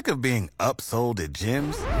of being upsold at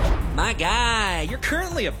gyms? My guy, you're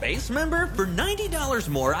currently a base member? For $90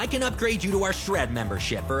 more, I can upgrade you to our Shred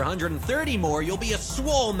membership. For $130 more, you'll be a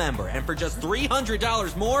Swole member. And for just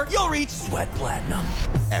 $300 more, you'll reach Sweat Platinum.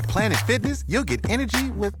 At Planet Fitness, you'll get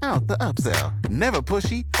energy without the upsell. Never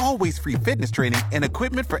pushy, always free fitness training and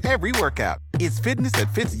equipment for every workout. It's fitness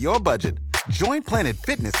that fits your budget. Join Planet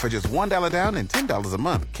Fitness for just $1 down and $10 a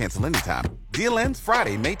month. Cancel anytime. Deal ends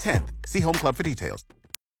Friday, May 10th. See Home Club for details.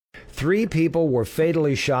 3 people were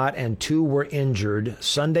fatally shot and 2 were injured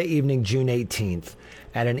Sunday evening, June 18th,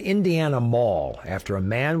 at an Indiana mall after a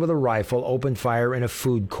man with a rifle opened fire in a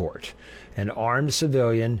food court. An armed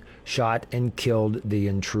civilian shot and killed the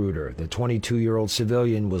intruder. The 22-year-old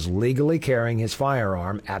civilian was legally carrying his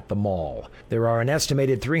firearm at the mall. There are an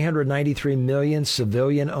estimated 393 million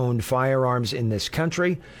civilian-owned firearms in this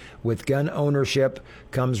country. With gun ownership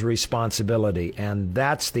comes responsibility, and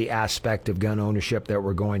that's the aspect of gun ownership that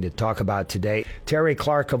we're going to talk about today. Terry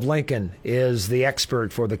Clark of Lincoln is the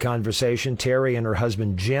expert for the conversation. Terry and her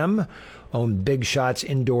husband Jim own Big Shots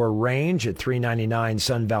Indoor Range at 399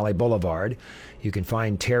 Sun Valley Boulevard. You can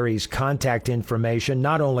find Terry's contact information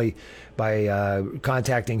not only by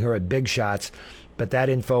contacting her at Big Shots, but that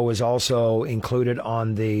info is also included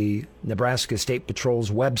on the Nebraska State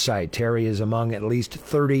Patrol's website. Terry is among at least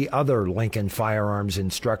 30 other Lincoln firearms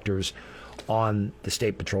instructors on the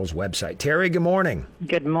State Patrol's website. Terry, good morning.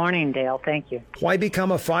 Good morning, Dale. Thank you. Why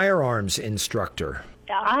become a firearms instructor?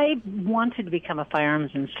 I wanted to become a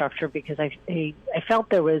firearms instructor because I felt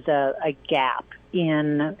there was a gap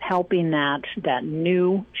in helping that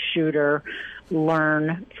new shooter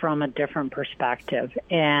learn from a different perspective.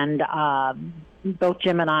 And both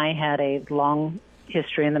Jim and I had a long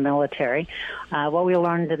history in the military. What we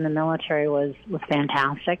learned in the military was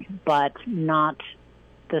fantastic, but not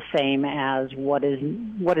the same as what is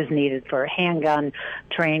needed for handgun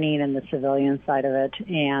training and the civilian side of it,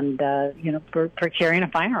 and for carrying a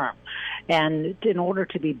firearm. And in order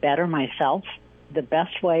to be better myself, the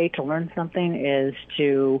best way to learn something is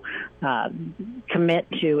to commit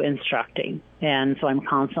to instructing. And so I'm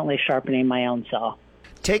constantly sharpening my own saw.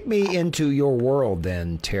 Take me into your world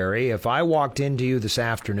then, Terry. If I walked into you this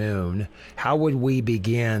afternoon, how would we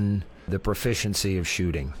begin the proficiency of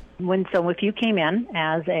shooting? So if you came in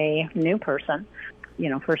as a new person,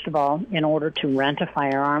 first of all, in order to rent a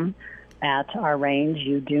firearm at our range,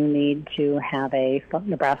 you do need to have a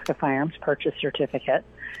Nebraska Firearms Purchase Certificate,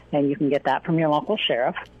 and you can get that from your local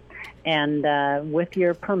sheriff. And with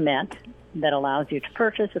your permit that allows you to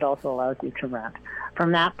purchase, it also allows you to rent.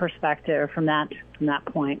 From that perspective, from that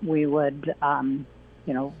point, we would,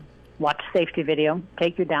 watch safety video,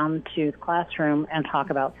 take you down to the classroom and talk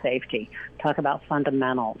about safety, talk about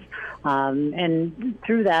fundamentals. And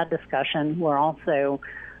through that discussion, we're also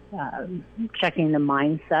checking the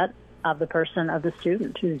mindset of the person, of the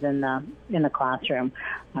student who's in the classroom.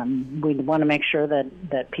 We want to make sure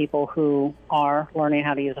that people who are learning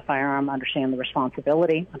how to use a firearm understand the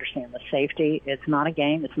responsibility, understand the safety. It's not a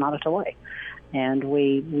game, it's not a toy. And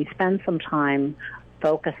we spend some time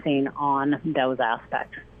focusing on those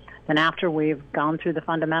aspects. Then after we've gone through the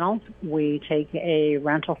fundamentals, we take a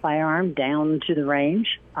rental firearm down to the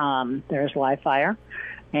range. There's live fire.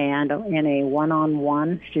 And in a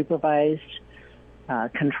one-on-one supervised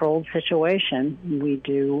controlled situation, we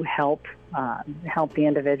do help the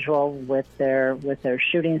individual with their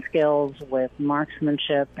shooting skills, with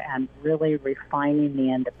marksmanship, and really refining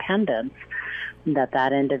the independence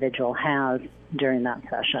that individual has during that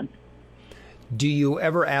session. Do you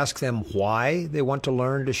ever ask them why they want to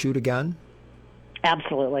learn to shoot a gun?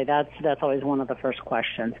 Absolutely. That's always one of the first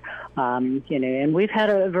questions. And we've had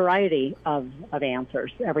a variety of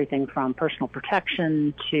answers, everything from personal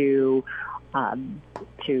protection to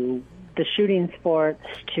the shooting sports,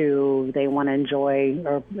 to they want to enjoy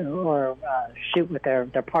or shoot with their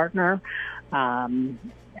partner. And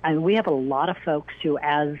we have a lot of folks who,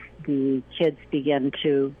 as the kids begin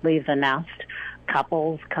to leave the nest,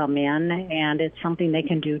 couples come in, and it's something they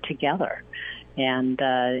can do together. And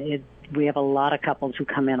we have a lot of couples who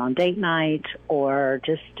come in on date night or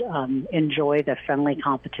just enjoy the friendly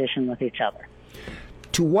competition with each other.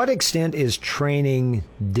 To what extent is training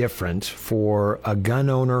different for a gun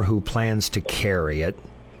owner who plans to carry it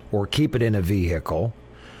or keep it in a vehicle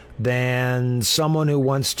than someone who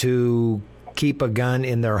wants to keep a gun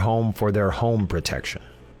in their home for their home protection?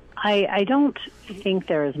 I don't think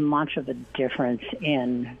there is much of a difference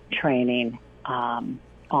in training on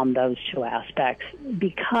those two aspects,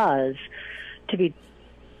 because to be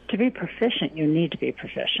proficient, you need to be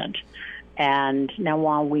proficient. And now,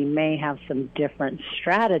 while we may have some different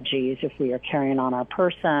strategies if we are carrying on our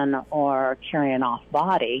person or carrying off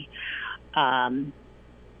body,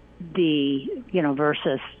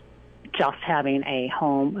 versus just having a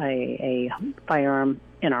firearm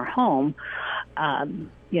in our home,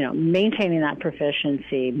 maintaining that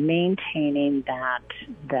proficiency, maintaining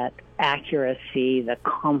that accuracy, the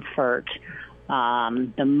comfort,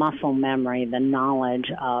 the muscle memory, the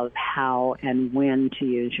knowledge of how and when to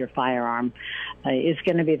use your firearm is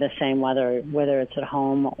going to be the same whether it's at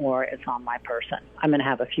home or it's on my person. I'm going to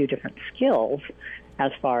have a few different skills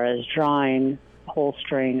as far as drawing,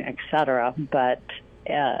 holstering, etc., but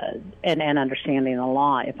and understanding the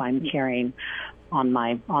law if I'm carrying on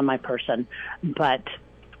my person. But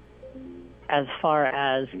as far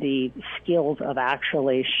as the skills of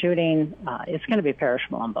actually shooting, it's going to be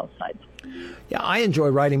perishable on both sides. Yeah, I enjoy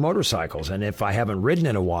riding motorcycles, and if I haven't ridden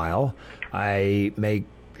in a while, I make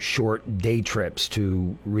short day trips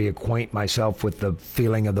to reacquaint myself with the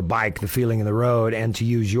feeling of the bike, the feeling of the road, and to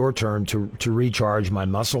use your term, to recharge my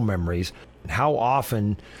muscle memories. How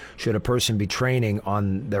often should a person be training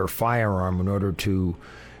on their firearm in order to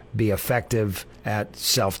be effective at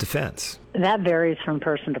self-defense? That varies from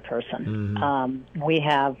person to person. Mm-hmm. We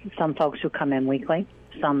have some folks who come in weekly,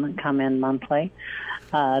 some that come in monthly.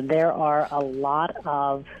 There are a lot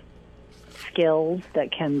of skills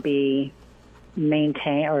that can be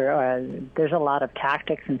maintained, or there's a lot of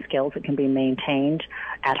tactics and skills that can be maintained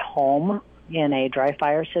at home in a dry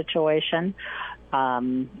fire situation,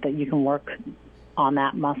 that you can work on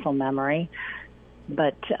that muscle memory.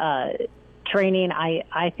 But training,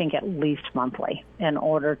 I think at least monthly in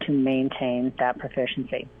order to maintain that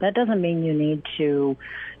proficiency. That doesn't mean you need to,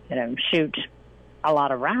 shoot a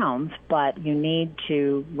lot of rounds, but you need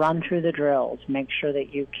to run through the drills, make sure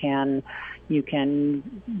that you can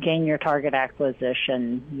gain your target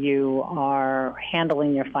acquisition, you are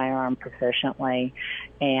handling your firearm proficiently,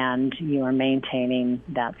 and you are maintaining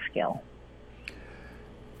that skill.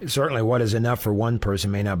 Certainly what is enough for one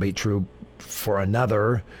person may not be true for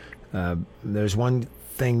another. There's one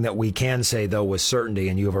thing that we can say, though, with certainty,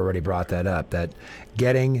 and you've already brought that up, that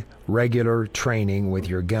getting regular training with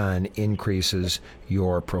your gun increases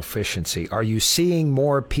your proficiency. Are you seeing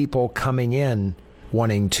more people coming in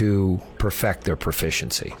wanting to perfect their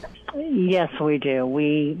proficiency? Yes, we do.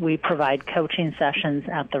 We provide coaching sessions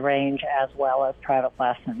at the range as well as private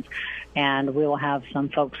lessons. And we will have some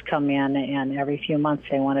folks come in, and every few months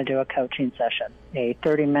they want to do a coaching session, a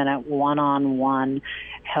 30-minute one-on-one,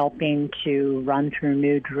 helping to run through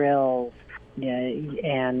new drills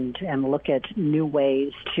and look at new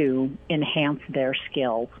ways to enhance their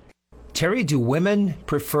skills. Terry, do women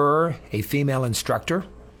prefer a female instructor?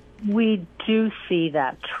 We do see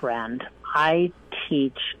that trend. I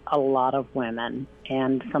teach a lot of women,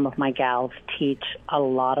 and some of my gals teach a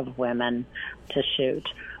lot of women to shoot.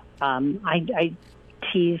 I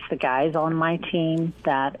tease the guys on my team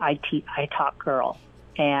that I talk girl,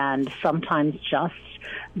 and sometimes just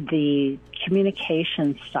the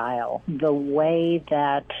communication style, the way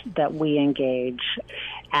that we engage,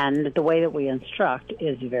 and the way that we instruct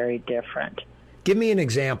is very different. Give me an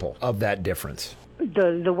example of that difference.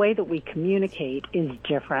 The way that we communicate is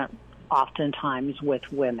different oftentimes with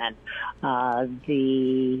women.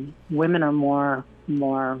 The women are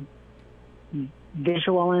more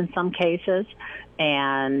visual in some cases,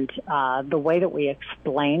 and the way that we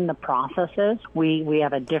explain the processes, we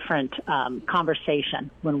have a different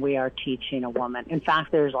conversation when we are teaching a woman. In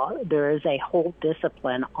fact, there is a whole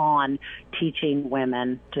discipline on teaching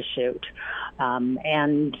women to shoot,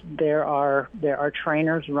 and there are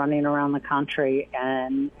trainers running around the country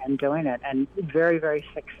and doing it, and very, very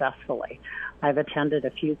successfully. I've attended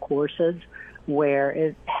a few courses where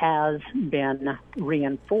it has been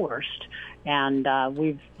reinforced, and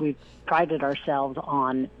we've prided ourselves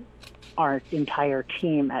on our entire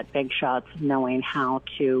team at Big Shots knowing how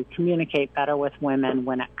to communicate better with women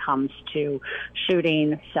when it comes to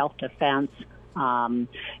shooting, self-defense.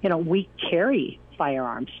 We carry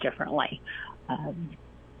firearms differently.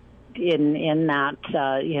 In that,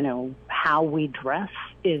 how we dress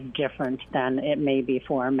is different than it may be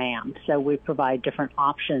for a man. So we provide different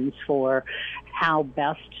options for how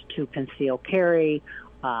best to conceal carry,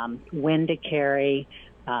 when to carry,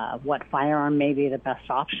 what firearm may be the best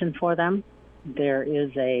option for them. There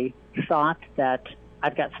is a thought that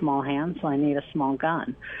I've got small hands, so I need a small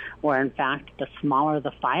gun, where in fact the smaller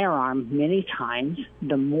the firearm, many times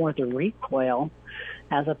the more the recoil,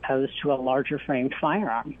 as opposed to a larger framed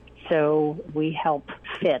firearm. So we help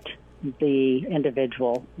fit the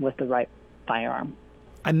individual with the right firearm.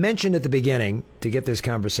 I mentioned at the beginning, to get this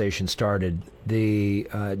conversation started, the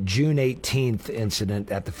June 18th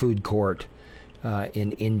incident at the food court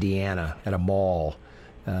in Indiana at a mall.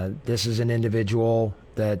 This is an individual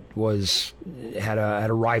that had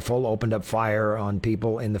a rifle, opened up fire on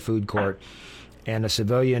people in the food court, and a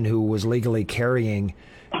civilian who was legally carrying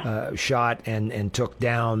shot and took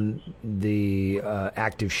down the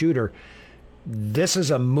active shooter. This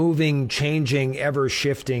is a moving, changing,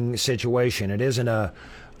 ever-shifting situation. It isn't a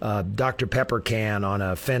Dr. Pepper can on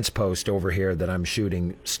a fence post over here that I'm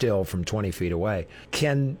shooting still from 20 feet away.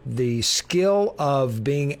 Can the skill of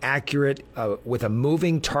being accurate with a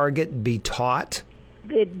moving target be taught?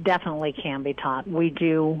 It definitely can be taught. We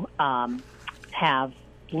do have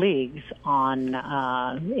leagues on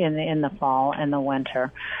in the fall and the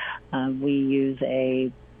winter. We use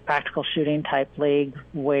a practical shooting type league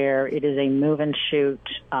where it is a move and shoot,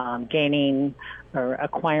 gaining or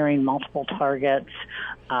acquiring multiple targets.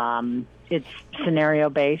 It's scenario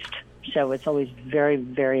based, so it's always very,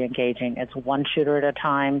 very engaging. It's one shooter at a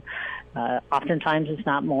time. Oftentimes it's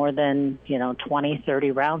not more than 20,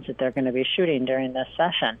 30 rounds that they're going to be shooting during this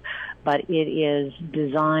session, but it is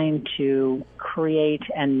designed to create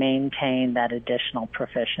and maintain that additional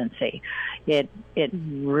proficiency. It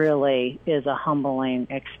really is a humbling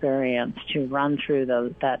experience to run through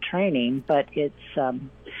that training, but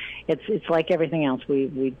it's like everything else.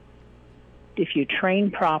 We if you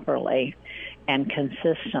train properly and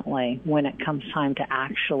consistently, when it comes time to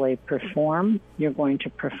actually perform, you're going to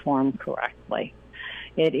perform correctly.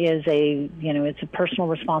 It is it's a personal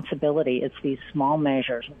responsibility. It's these small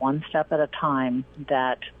measures, one step at a time,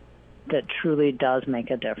 that truly does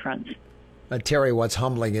make a difference. Terry, what's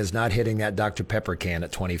humbling is not hitting that Dr. Pepper can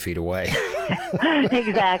at 20 feet away.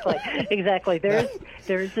 Exactly.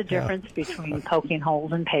 There's a difference between poking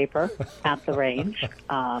holes in paper at the range.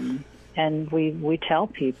 And we tell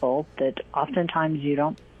people that oftentimes you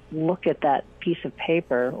don't look at that piece of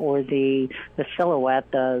paper or the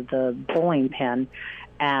silhouette, the bowling pin,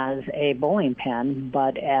 as a bowling pin,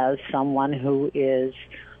 but as someone who is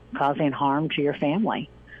causing harm to your family.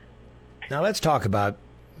 Now let's talk about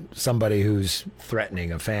somebody who's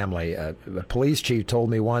threatening a family. A police chief told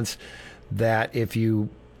me once that if you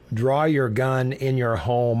draw your gun in your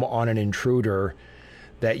home on an intruder,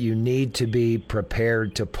 that you need to be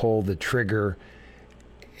prepared to pull the trigger.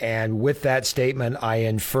 And with that statement, I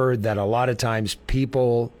inferred that a lot of times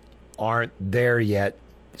people aren't there yet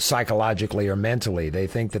psychologically or mentally. They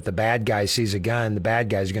think that the bad guy sees a gun, the bad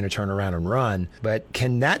guy's going to turn around and run. But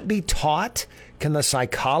can that be taught? Can the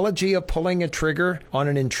psychology of pulling a trigger on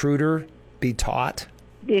an intruder be taught?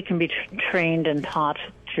 It can be trained and taught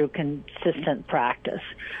through consistent practice.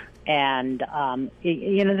 And,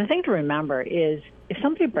 the thing to remember is if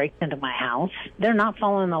somebody breaks into my house, they're not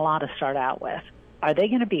following the law to start out with. Are they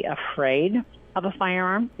going to be afraid of a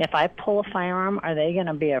firearm? If I pull a firearm, are they going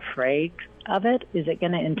to be afraid of it? Is it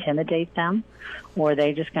going to intimidate them? Or are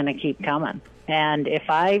they just going to keep coming? And if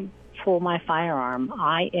I pull my firearm,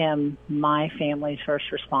 I am my family's first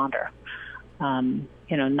responder.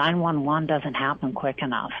 911 doesn't happen quick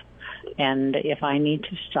enough. And if I need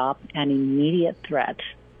to stop an immediate threat,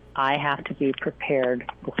 I have to be prepared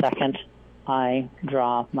the second I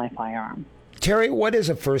draw my firearm. Terry, what is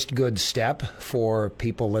a first good step for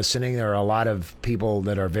people listening? There are a lot of people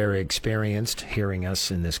that are very experienced hearing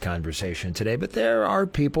us in this conversation today, but there are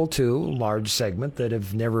people, too, a large segment, that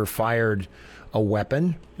have never fired a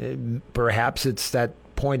weapon. Perhaps it's that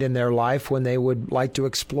point in their life when they would like to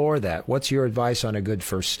explore that. What's your advice on a good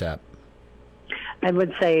first step? I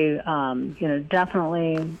would say,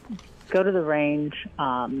 definitely go to the range,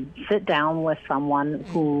 sit down with someone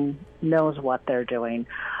who knows what they're doing.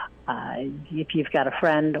 If you've got a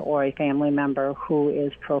friend or a family member who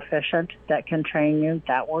is proficient that can train you,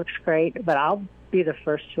 that works great. But I'll be the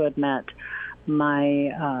first to admit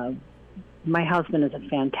my husband is a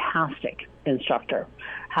fantastic instructor.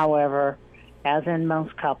 However, as in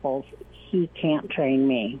most couples, he can't train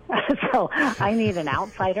me. So I need an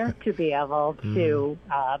outsider to be able to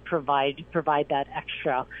provide that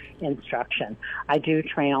extra instruction. I do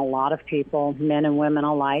train a lot of people, men and women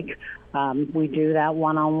alike. We do that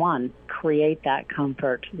one-on-one, create that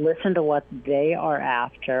comfort, listen to what they are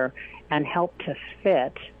after, and help to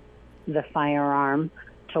fit the firearm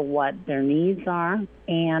to what their needs are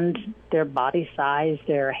and their body size,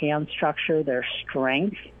 their hand structure, their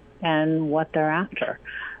strength, and what they're after.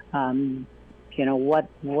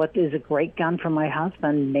 What is a great gun for my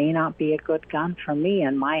husband may not be a good gun for me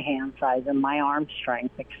and my hand size and my arm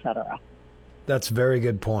strength, etc. That's a very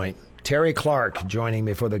good point. Terry Clark joining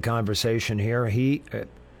me for the conversation here.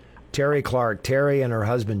 Terry Clark, Terry and her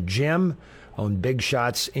husband Jim own Big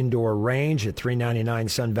Shots Indoor Range at 399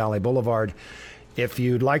 Sun Valley Boulevard. If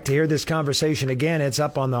you'd like to hear this conversation again, it's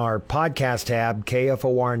up on our podcast tab,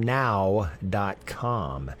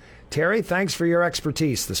 KFORnow.com. Terry, thanks for your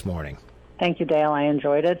expertise this morning. Thank you, Dale. I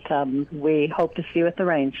enjoyed it. We hope to see you at the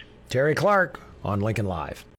range. Terry Clark on Lincoln Live.